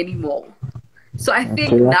happening anymore. So I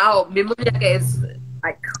think now memory is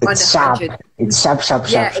like on It's sharp. 100. It's sharp.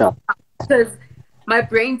 Because my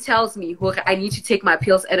brain tells me I need to take my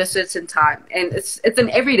pills at a certain time, and it's an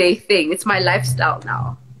everyday thing. It's my lifestyle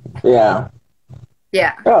now. Yeah.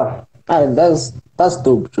 Yeah. Oh, that's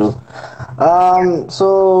dope, Joe.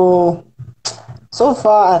 So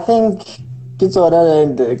far, I think it's all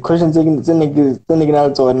that the questions I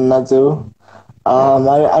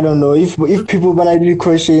don't know if people wanna do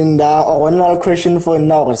question that or another question for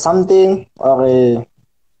now or something or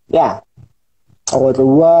yeah.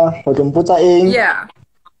 Yeah.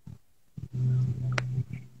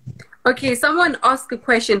 Okay, someone asked a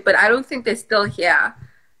question, but I don't think they're still here.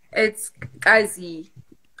 It's Kazi.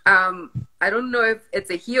 I don't know if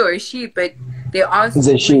it's a he or a she, but they asked, It's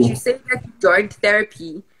a she. would you say that you joined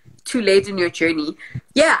therapy too late in your journey?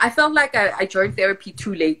 Yeah, I felt like I joined therapy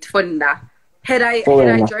too late for now. Had I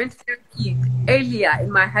joined therapy earlier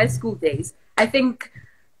in my high school days, I don't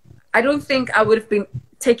think I would have been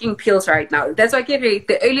taking pills right now. That's why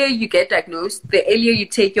the earlier you get diagnosed, the earlier you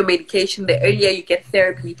take your medication, the earlier you get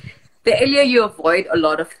therapy, the earlier you avoid a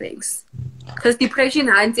lot of things. Because depression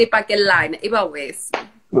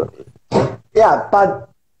yeah, but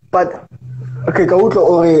okay,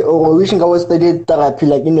 or wishing I was studied therapy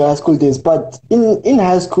like in your high school days, but in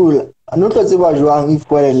high school, I'm not sure if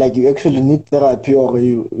like you actually need therapy or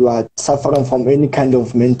you are suffering from any kind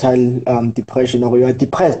of mental depression or you are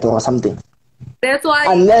depressed or something. That's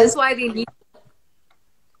why they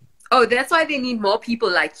need more people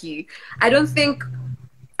like you. I don't think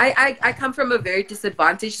I come from a very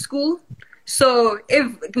disadvantaged school. So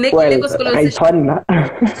if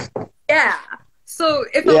yeah. So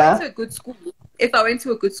if I went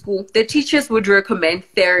to a good school, the teachers would recommend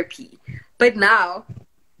therapy. But now,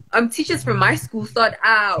 teachers from my school thought,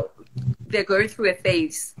 they're going through a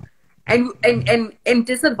phase. And in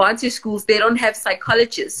disadvantaged schools, they don't have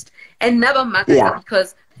psychologists. And never matter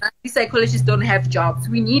because these psychologists don't have jobs.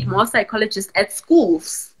 We need more psychologists at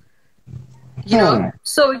schools. You know?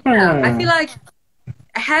 So I feel like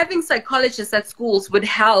having psychologists at schools would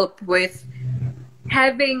help with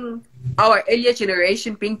having our earlier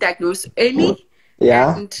generation being diagnosed early.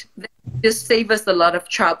 Yeah. And just save us a lot of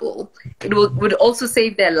trouble. It would also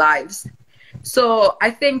save their lives. So I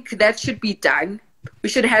think that should be done. We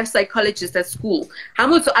should have psychologists at school.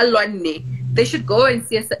 They should go and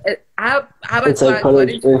see they should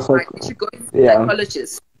go and see a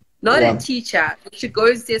psychologist, not a teacher. They should go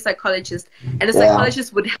and see a psychologist, and a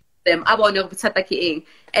psychologist would help them.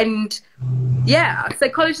 And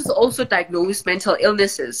psychologists also diagnose mental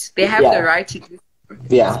illnesses. They have the right to do so.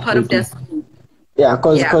 It's part of their school. Yeah,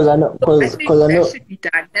 because I know that should be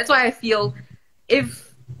done. That's why I feel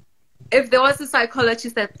if there was a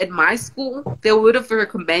psychologist at my school, they would have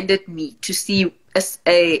recommended me to see if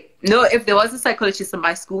there was a psychologist in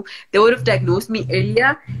my school, they would have diagnosed me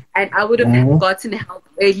earlier, and I would have gotten help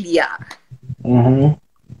earlier.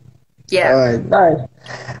 Yeah.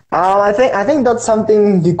 All right. I think that's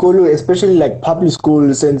something Dikolo, especially like public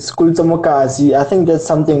schools and schools I think that's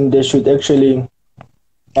something they should actually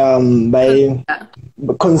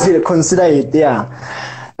consider it. Yeah.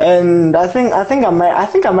 And I think I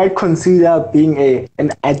might consider being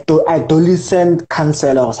an adolescent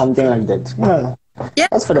counselor or something like that. Yeah,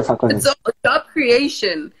 that's for the fuck of it. It's a job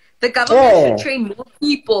creation. The government should train more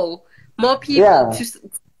people to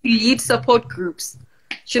lead support groups.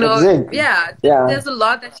 You know, there's a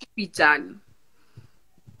lot that should be done.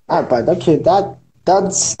 But okay,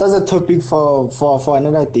 that's a topic for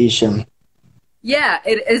another edition. Yeah,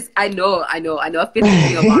 it is. I know. I've been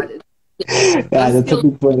thinking about it. Yeah, Those that's a still,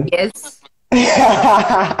 big one. yes.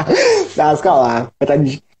 Nah, sekarang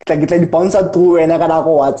kita di-bounce through and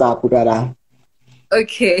ako WhatsApp cara.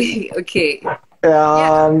 Okay, okay.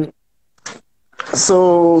 Yeah. Um,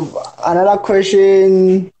 so another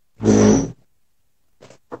question.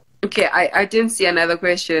 Okay, I didn't see another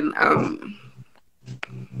question. Oh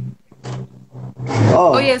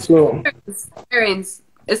Oh, yes, so Terence.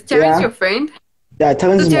 Is Terence yeah, your friend? yeah,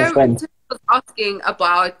 Terence So is my Terence friend. was asking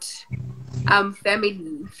about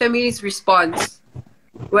family's response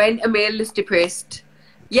when a male is depressed.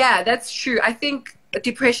 Yeah, that's true. I think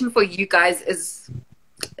depression for you guys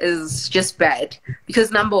is just bad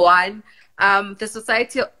because number one, the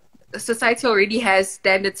society already has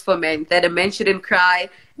standards for men that a man shouldn't cry,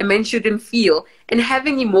 a man shouldn't feel, and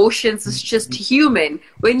having emotions is just human.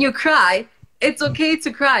 When you cry, it's okay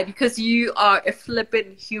to cry because you are a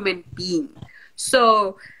flippant human being.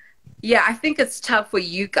 So yeah, I think it's tough for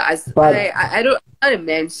you guys. But I don't, I'm not a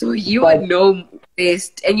man, so you would but know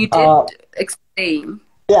best, and you did explain.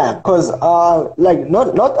 yeah, because like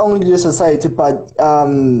not only the society, but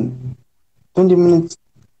 20 minutes.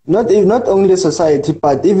 Not only the society,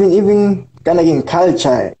 but even kind of in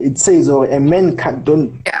culture, it says or a man can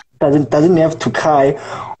don't Yeah, doesn't have to cry,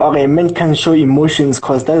 or a man can show emotions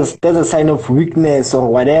because that's a sign of weakness or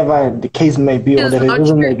whatever the case may be or it's the not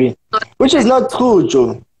reason true. may be, It's not which a is not fact. true,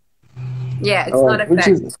 Joe. Yeah, it's not a Which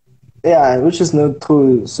is fact. yeah, which is not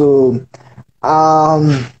true. So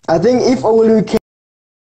I think if only we can